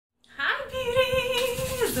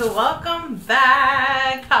welcome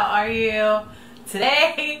back. How are you?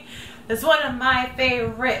 Today is one of my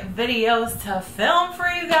favorite videos to film for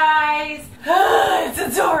you guys. It's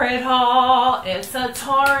a Torrid haul. It's a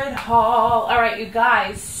Torrid haul. Alright, you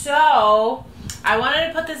guys, so I wanted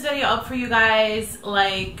to put this video up for you guys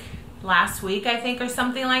like last week, I think, or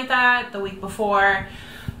something like that, the week before.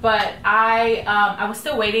 But I was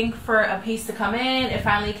still waiting for a piece to come in. It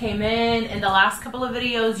finally came in. In the last couple of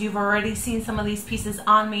videos, you've already seen some of these pieces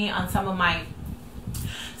on me on some of my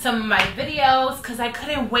videos, because I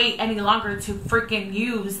couldn't wait any longer to freaking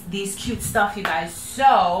use these cute stuff, you guys.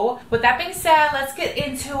 So with that being said, let's get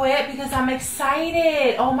into it because I'm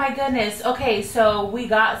excited. Oh my goodness. Okay, so we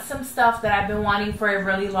got some stuff that I've been wanting for a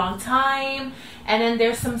really long time, and then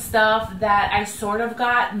there's some stuff that I sort of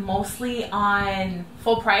got mostly on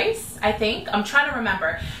full price, I think. I'm trying to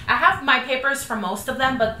remember. I have my papers for most of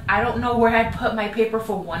them, but I don't know where I put my paper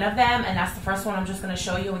for one of them, and that's the first one I'm just going to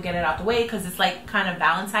show you and get it out the way because it's like kind of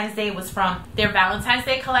Valentine's Day. It was from their Valentine's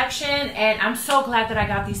Day collection, and I'm so glad that I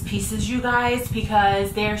got these pieces, you guys,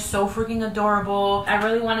 because they're so freaking adorable. I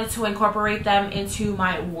really wanted to incorporate them into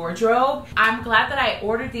my wardrobe. I'm glad that I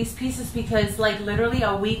ordered these pieces because like literally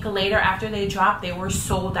a week later after they dropped, they were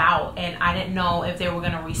sold out, and I didn't know if they were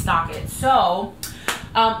going to restock it. So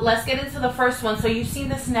let's get into the first one. So you've seen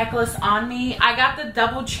this necklace on me. I got the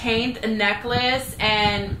double chained necklace,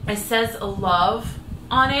 and it says love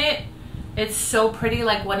on it. It's so pretty,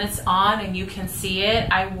 like when it's on and you can see it.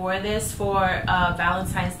 I wore this for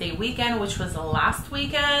Valentine's Day weekend, which was the last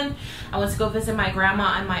weekend. I went to go visit my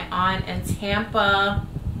grandma and my aunt in Tampa.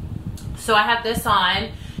 So I have this on.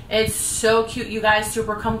 It's so cute, you guys,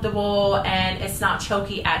 super comfortable, and it's not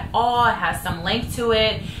choky at all. It has some length to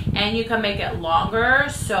it, and you can make it longer.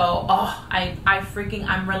 So, oh,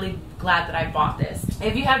 I'm really glad that I bought this.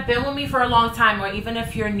 If you have been with me for a long time, or even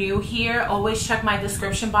if you're new here, always check my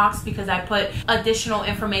description box because I put additional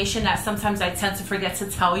information that sometimes I tend to forget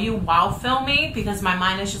to tell you while filming because my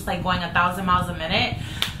mind is just like going 1,000 miles a minute,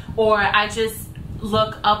 or I just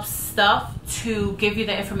look up stuff to give you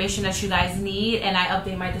the information that you guys need, and I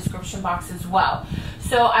update my description box as well.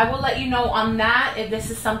 So I will let you know on that if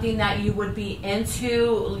this is something that you would be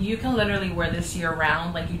into. You can literally wear this year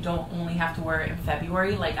round. Like, you don't only have to wear it in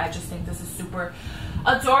February. Like, I just think this is super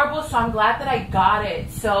adorable, so I'm glad that I got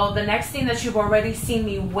it. So the next thing that you've already seen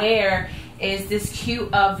me wear is this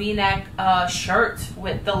cute V-neck shirt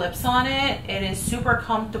with the lips on it. It is super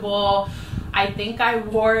comfortable. I think I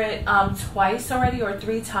wore it twice already, or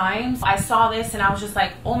 3 times. I saw this and I was just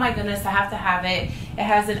like, oh my goodness, I have to have it. It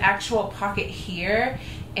has an actual pocket here,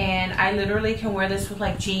 and I literally can wear this with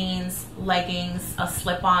like jeans, leggings, a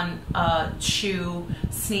slip-on shoe,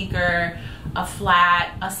 sneaker, a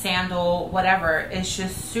flat, a sandal, whatever. It's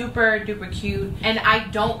just super duper cute, and I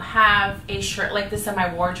don't have a shirt like this in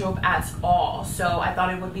my wardrobe at all, so I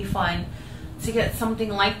thought it would be fun to get something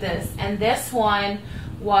like this. And this one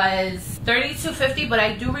was $32.50, but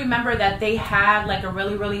I do remember that they had like a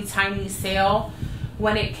really tiny sale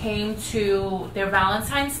when it came to their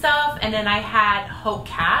Valentine stuff, and then I had Hope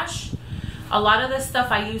Cash. A lot of this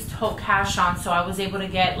stuff I used Hope Cash on, so I was able to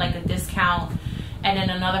get like a discount and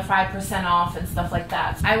then another 5% off and stuff like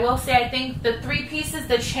that. I will say, I think the 3 pieces,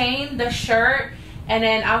 the chain, the shirt, and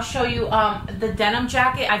then I'll show you the denim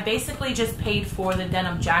jacket. I basically just paid for the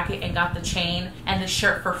denim jacket and got the chain and the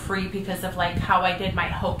shirt for free because of like how I did my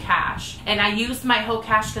Hope Cash. And I used my Hope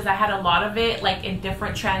Cash because I had a lot of it like in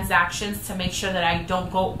different transactions to make sure that I don't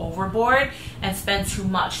go overboard and spend too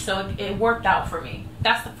much. So it worked out for me.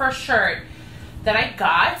 That's the first shirt that I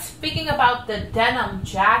got. Speaking about the denim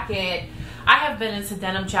jacket, I have been into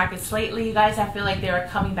denim jackets lately, you guys. I feel like they're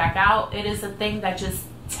coming back out. It is a thing that just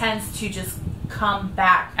tends to just come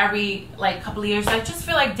back every like couple of years. I just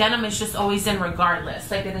feel like denim is just always in regardless.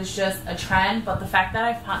 Like, it is just a trend. But the fact that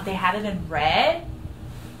I found they had it in red,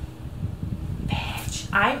 bitch,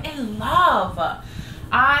 I'm in love.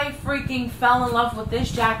 I freaking fell in love with this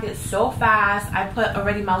jacket so fast. I put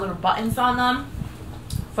already my little buttons on them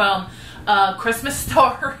from Christmas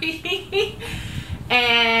Story.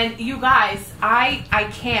 And you guys, I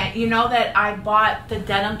can't. You know that I bought the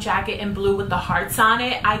denim jacket in blue with the hearts on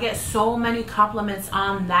it. I get so many compliments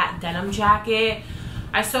on that denim jacket.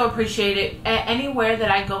 I so appreciate it. Anywhere that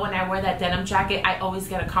I go and I wear that denim jacket, I always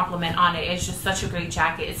get a compliment on it. It's just such a great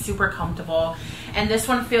jacket. It's super comfortable. And this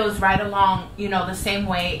one feels right along, you know, the same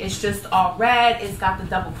way. It's just all red. It's got the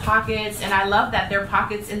double pockets. And I love that their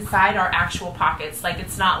pockets inside are actual pockets. Like,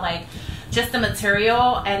 it's not like just the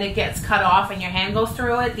material and it gets cut off and your hand goes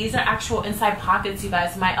through it. These are actual inside pockets, you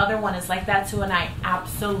guys. My other one is like that too, and I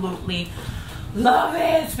absolutely Love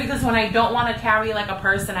it, because when I don't want to carry like a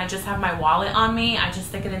purse and I just have my wallet on me, I just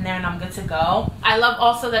stick it in there and I'm good to go. I love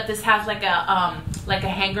also that this has like a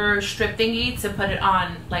hanger strip thingy to put it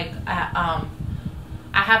on. Like I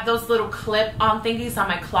have those little clip on thingies on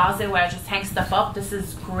my closet where I just hang stuff up. This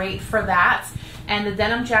is great for that. And the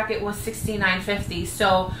denim jacket was $69.50.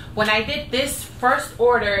 So when I did this first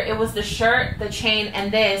order, it was the shirt, the chain,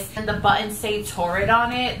 and this, and the buttons say TORRID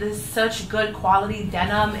on it. This is such good quality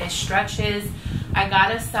denim. It stretches. I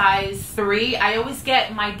got a size 3. I always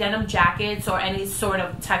get my denim jackets or any sort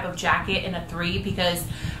of type of jacket in a 3 because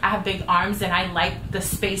I have big arms and I like the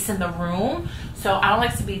space in the room. So I don't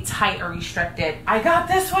like to be tight or restricted. I got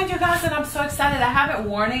this one, you guys, and I'm so excited. I haven't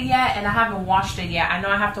worn it yet and I haven't washed it yet. I know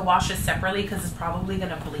I have to wash it separately because it's probably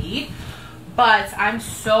gonna bleed. But I'm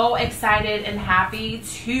so excited and happy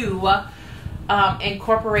to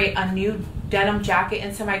incorporate a new denim jacket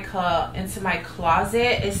into my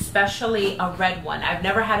closet, especially a red one. I've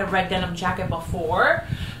never had a red denim jacket before,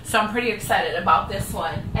 so I'm pretty excited about this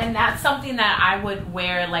one. And that's something that I would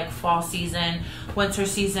wear like fall season, winter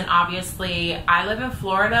season. Obviously I live in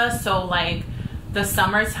Florida, so like the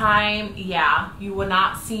summertime, yeah, you will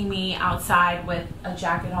not see me outside with a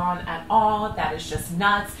jacket on at all. That is just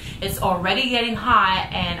nuts. It's already getting hot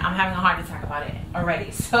and I'm having a heart attack about it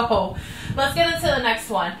already. So let's get into the next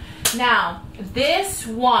one. Now this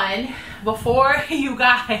one, before you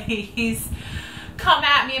guys come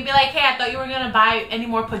at me and be like, hey, I thought you were gonna buy any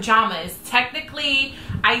more pajamas. Technically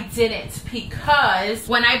I didn't, because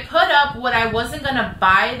when I put up what I wasn't gonna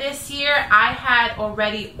buy this year, I had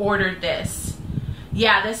already ordered this.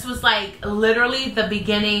 Yeah, this was like literally the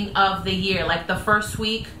beginning of the year, like the first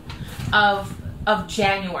week of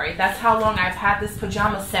January. That's how long I've had this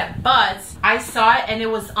pajama set, but I saw it and it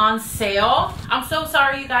was on sale. I'm so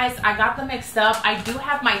sorry, you guys. I got them mixed up. I do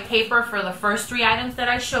have my paper for the first 3 items that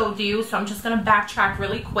I showed you, so I'm just gonna backtrack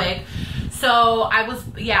really quick. So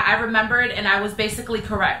I remembered and I was basically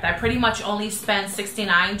correct. I pretty much only spent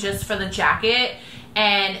 $69 just for the jacket,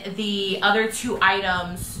 and the other 2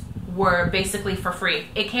 items were basically for free.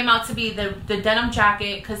 It came out to be the denim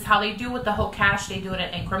jacket, because how they do with the whole cash, they do it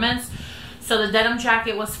in increments. So the denim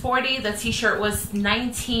jacket was $40, the t-shirt was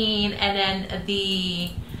 $19, and then the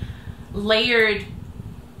layered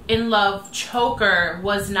In Love choker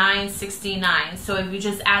was $9.69. So if you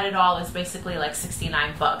just add it all, it's basically like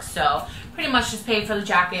 69 bucks. So pretty much just paid for the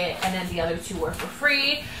jacket, and then the other 2 were for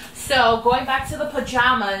free. So going back to the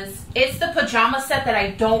pajamas, it's the pajama set that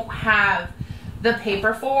I don't have the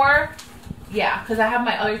paper for. Yeah, because I have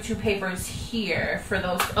my other 2 papers here for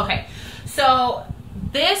those. Okay, so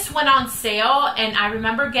this went on sale, and I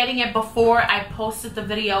remember getting it before I posted the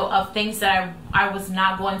video of things that I was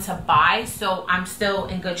not going to buy. So I'm still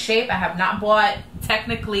in good shape. I have not bought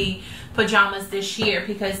technically pajamas this year,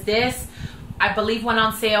 because this, I believe, went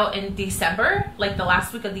on sale in December, like the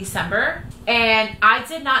last week of December. And I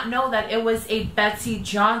did not know that it was a Betsy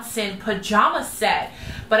Johnson pajama set.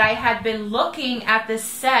 But I had been looking at this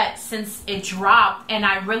set since it dropped, and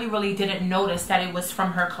I really didn't notice that it was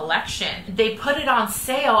from her collection. They put it on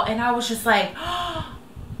sale, and I was just like, oh,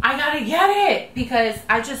 I gotta get it, because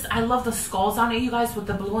I love the skulls on it, you guys, with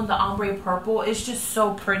the blue and the ombre purple. It's just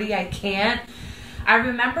so pretty. I can't. I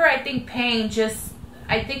remember, I think paying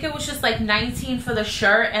I think it was just like $19 for the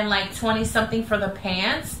shirt and like 20 something for the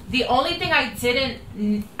pants. The only thing I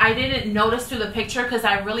didn't notice through the picture, because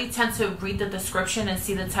I really tend to read the description and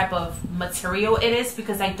see the type of material it is,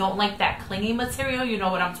 because I don't like that clingy material. You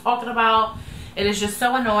know what I'm talking about. It is just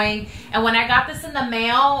so annoying. And when I got this in the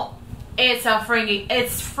mail, it's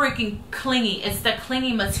freaking clingy. It's the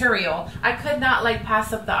clingy material. I could not like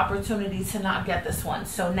pass up the opportunity to not get this one.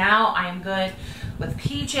 So now I am good with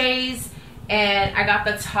PJs. And I got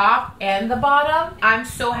the top and the bottom. I'm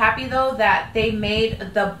so happy though that they made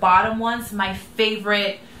the bottom ones my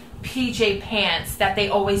favorite PJ pants that they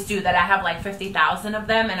always do, that I have like 50,000 of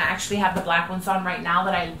them, and I actually have the black ones on right now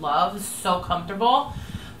that I love. It's so comfortable.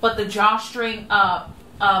 But the drawstring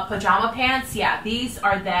pajama pants, yeah, these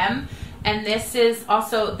are them. And this is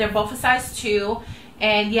also, they're both a size 2.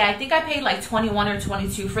 And yeah, I think I paid like 21 or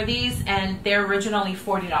 22 for these, and they're originally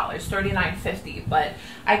 $40, $39.50. But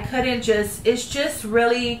I couldn't it's just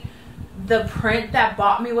really the print that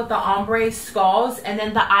bought me with the ombre skulls. And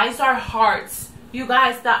then the eyes are hearts. You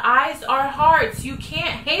guys, the eyes are hearts. You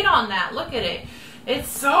can't hate on that. Look at it. It's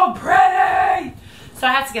so pretty. So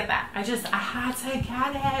I had to get that. I had to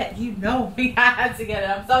get it. You know me, I had to get it.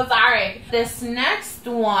 I'm so sorry. This next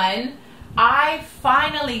one, I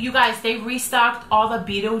finally, you guys, they restocked all the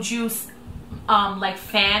BeetleJuice like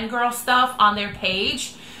fangirl stuff on their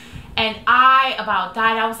page, and I about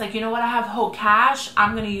died. I was like, you know what, I have whole cash,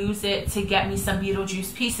 I'm gonna use it to get me some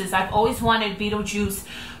BeetleJuice pieces. I've always wanted BeetleJuice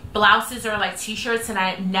blouses or like t-shirts, and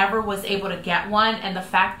I never was able to get one. And the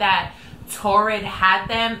fact that TORRID had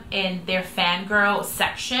them in their fangirl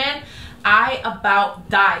section, I about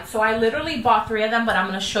died. So I literally bought 3 of them, but I'm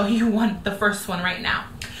gonna show you the first one right now.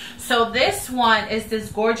 So this one is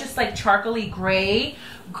this gorgeous like charcoaly gray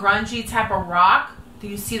grungy type of rock. Do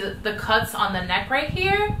you see the cuts on the neck right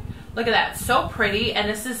here? Look at that, so pretty. And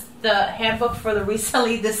this is the handbook for the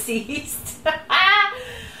recently deceased.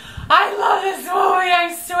 I love this movie,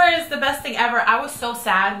 I swear it's the best thing ever. I was so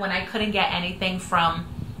sad when I couldn't get anything from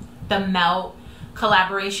the Melt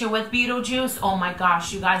collaboration with BeetleJuice. Oh my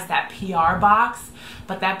gosh, you guys, that PR box.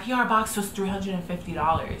 But that PR box was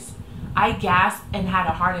 $350. I gasped and had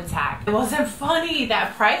a heart attack. It wasn't funny.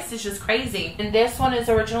 That price is just crazy. And this one is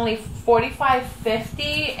originally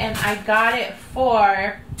 $45.50 and I got it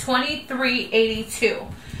for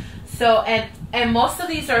 $23.82. So and most of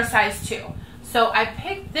these are a size 2. So I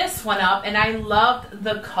picked this one up and I loved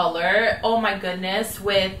the color. Oh my goodness,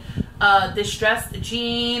 with distressed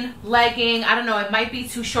jean, legging. I don't know, it might be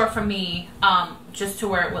too short for me just to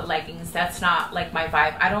wear it with leggings. That's not like my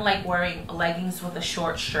vibe. I don't like wearing leggings with a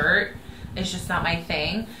short shirt. It's just not my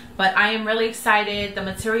thing. But I am really excited. The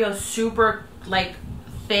material is super like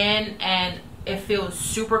thin and it feels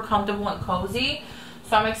super comfortable and cozy.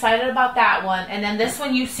 So I'm excited about that one. And then this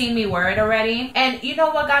one, you've seen me wear it already. And you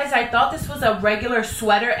know what, guys? I thought this was a regular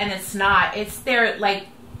sweater and it's not. It's their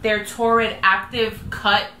TORRID active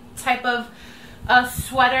cut type of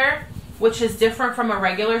sweater, which is different from a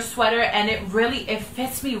regular sweater. And it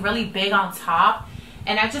fits me really big on top.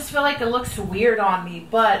 And I just feel like it looks weird on me,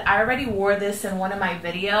 but I already wore this in one of my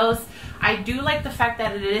videos. I do like the fact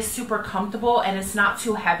that it is super comfortable and it's not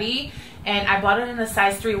too heavy. And I bought it in a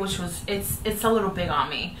size 3, which was, it's a little big on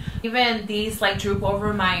me. Even these like droop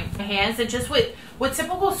over my hands. And just with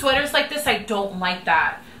typical sweaters like this, I don't like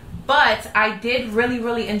that. But I did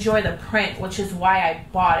really enjoy the print, which is why I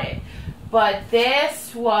bought it. But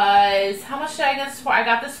this was, how much did I get this for? I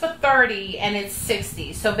got this for $30 and it's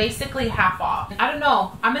 $60. So basically half off. I don't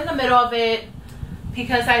know. I'm in the middle of it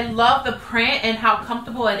because I love the print and how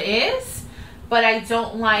comfortable it is. But I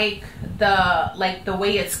don't like the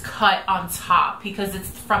way it's cut on top because it's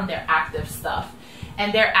from their active stuff.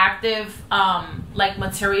 And their active like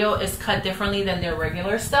material is cut differently than their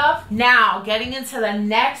regular stuff. Now, getting into the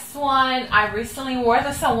next one, I recently wore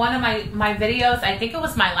this on one of my videos. I think it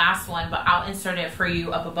was my last one, but I'll insert it for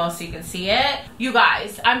you up above so you can see it. You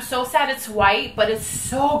guys, I'm so sad it's white, but it's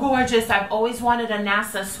so gorgeous. I've always wanted a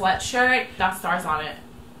NASA sweatshirt. Got stars on it.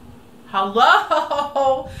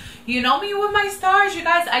 Hello. You know me with my stars, you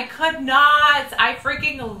guys. I could not. I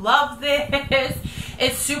freaking love this.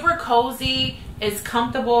 It's super cozy. It's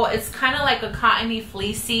comfortable. It's kind of like a cottony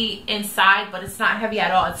fleecy inside, but it's not heavy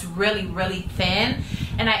at all. It's really thin,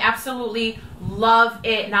 and I absolutely love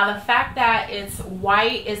it. Now, the fact that it's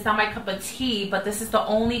white is not my cup of tea, but this is the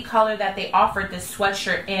only color that they offered this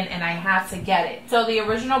sweatshirt in, and I had to get it. So the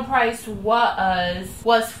original price was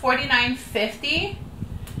 $49.50,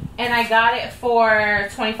 and I got it for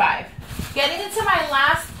 $25. Getting into my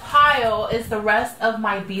last pile is the rest of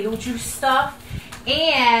my BeetleJuice stuff.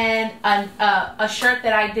 And a shirt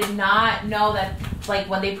that I did not know that, like,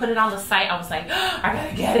 when they put it on the site, I was like, oh, I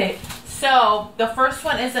gotta get it. So the first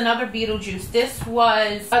one is another BeetleJuice. This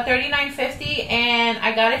was $39.50 and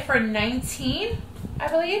I got it for $19, I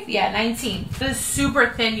believe. Yeah, $19. This is super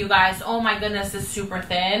thin, you guys. Oh my goodness, it's super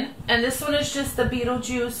thin. And this one is just the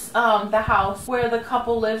BeetleJuice, the house where the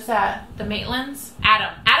couple lives at, the Maitlands.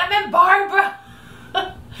 Adam and Barbara.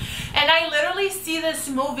 And I literally see this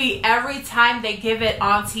movie every time they give it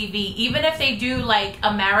on TV. Even if they do like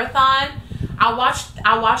a marathon, I'll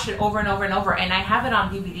watch it over and over and over, and I have it on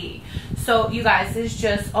DVD. So you guys, it's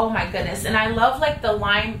just, oh my goodness. And I love like the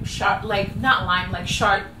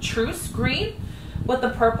chartreuse green with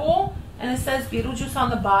the purple, and it says BeetleJuice on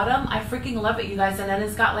the bottom. I freaking love it, you guys. And then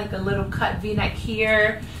it's got like a little cut V-neck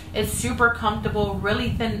here. It's super comfortable,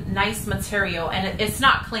 really thin, nice material, and it's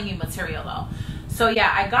not clingy material though. So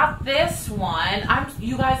yeah, I got this one.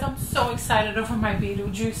 You guys, I'm so excited over my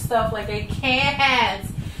BeetleJuice stuff, like I can't.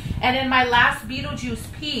 And in my last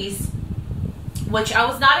BeetleJuice piece, which I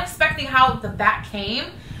was not expecting how the back came,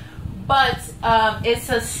 but it's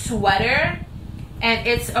a sweater, and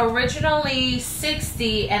it's originally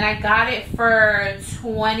 $60, and I got it for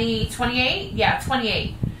 $28. Yeah,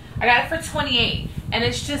 $28. I got it for $28, and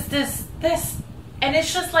it's just this, and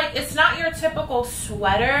it's just like, it's not your typical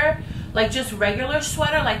sweater, like just regular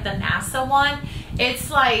sweater, like the NASA one.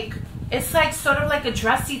 It's like It's like sort of like a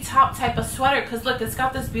dressy top type of sweater, because look, it's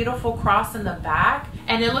got this beautiful cross in the back,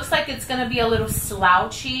 and it looks like it's gonna be a little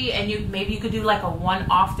slouchy, and maybe you could do like a one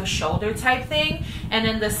off the shoulder type thing. And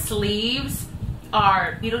then the sleeves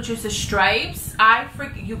are BeetleJuice's stripes.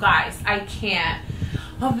 You guys, I can't.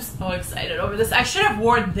 I'm so excited over this. I should have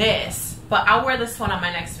worn this, but I'll wear this one on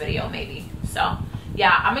my next video maybe. So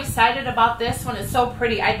yeah, I'm excited about this one. It's so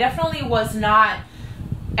pretty. I definitely was not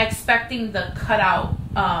expecting the cutout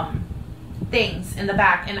things in the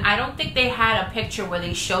back, and I don't think they had a picture where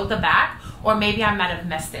they showed the back, or maybe I might have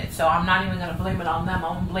missed it. So I'm not even gonna blame it on them.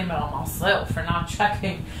 I'm gonna blame it on myself for not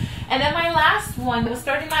checking. And then my last one was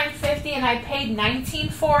 $39.50, and I paid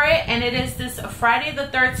 $19 for it, and it is this Friday the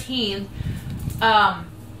 13th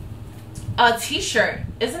a t-shirt.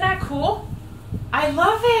 Isn't that cool? I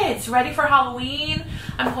love it. It's ready for Halloween.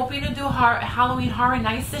 I'm hoping to do Halloween Horror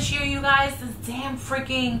Nights this year, you guys. This damn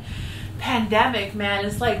freaking pandemic, man,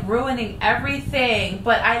 is like ruining everything.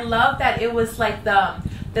 But I love that it was like the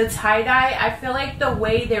tie-dye. I feel like the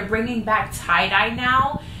way they're bringing back tie-dye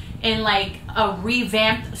now in like a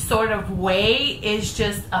revamped sort of way is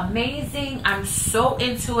just amazing. I'm so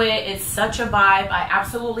into it. It's such a vibe. I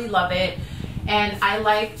absolutely love it. And I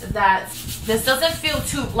like that this doesn't feel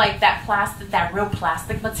too like that plastic, that real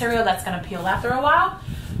plastic material that's gonna peel after a while.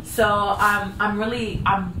 So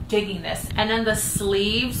I'm digging this. And then the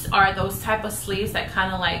sleeves are those type of sleeves that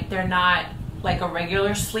kind of like, they're not like a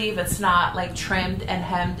regular sleeve. It's not like trimmed and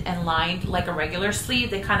hemmed and lined like a regular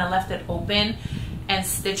sleeve. They kind of left it open and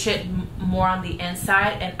stitch it more on the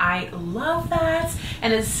inside, and I love that.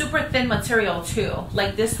 And it's super thin material too.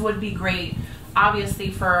 Like this would be great obviously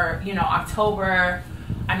for, you know, October.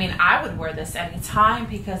 I mean, I would wear this anytime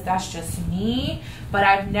because that's just me. But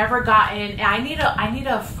I've never gotten. I need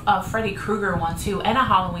a Freddy Krueger one too, and a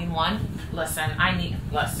Halloween one. Listen.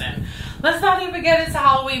 Let's not even get into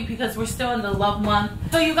Halloween because we're still in the love month.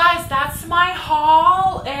 So you guys, that's my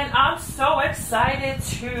haul, and I'm so excited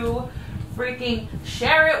to freaking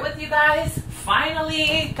share it with you guys.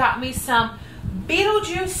 Finally got me some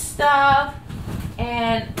BeetleJuice stuff.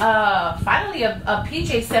 And finally a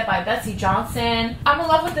PJ set by Betsy Johnson. I'm in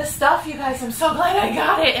love with this stuff, you guys. I'm so glad I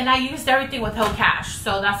got it, and I used everything with Hill Cash,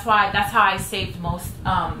 so that's how I saved most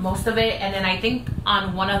of it. And then I think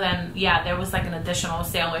on one of them, yeah, there was like an additional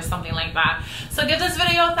sale or something like that. So give this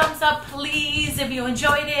video a thumbs up, please, if you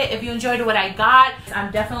enjoyed it. If you enjoyed what I got,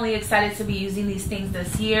 I'm definitely excited to be using these things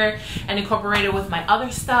this year and incorporate it with my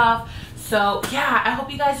other stuff. So yeah, I hope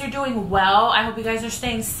you guys are doing well. I hope you guys are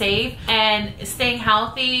staying safe and staying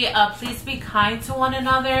healthy. Please be kind to one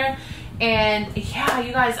another. And yeah,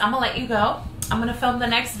 you guys, I'm gonna let you go. I'm gonna film the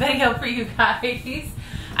next video for you guys.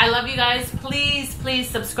 I love you guys. Please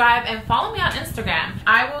subscribe and follow me on Instagram.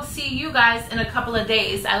 I will see you guys in a couple of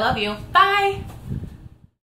days. I love you. Bye.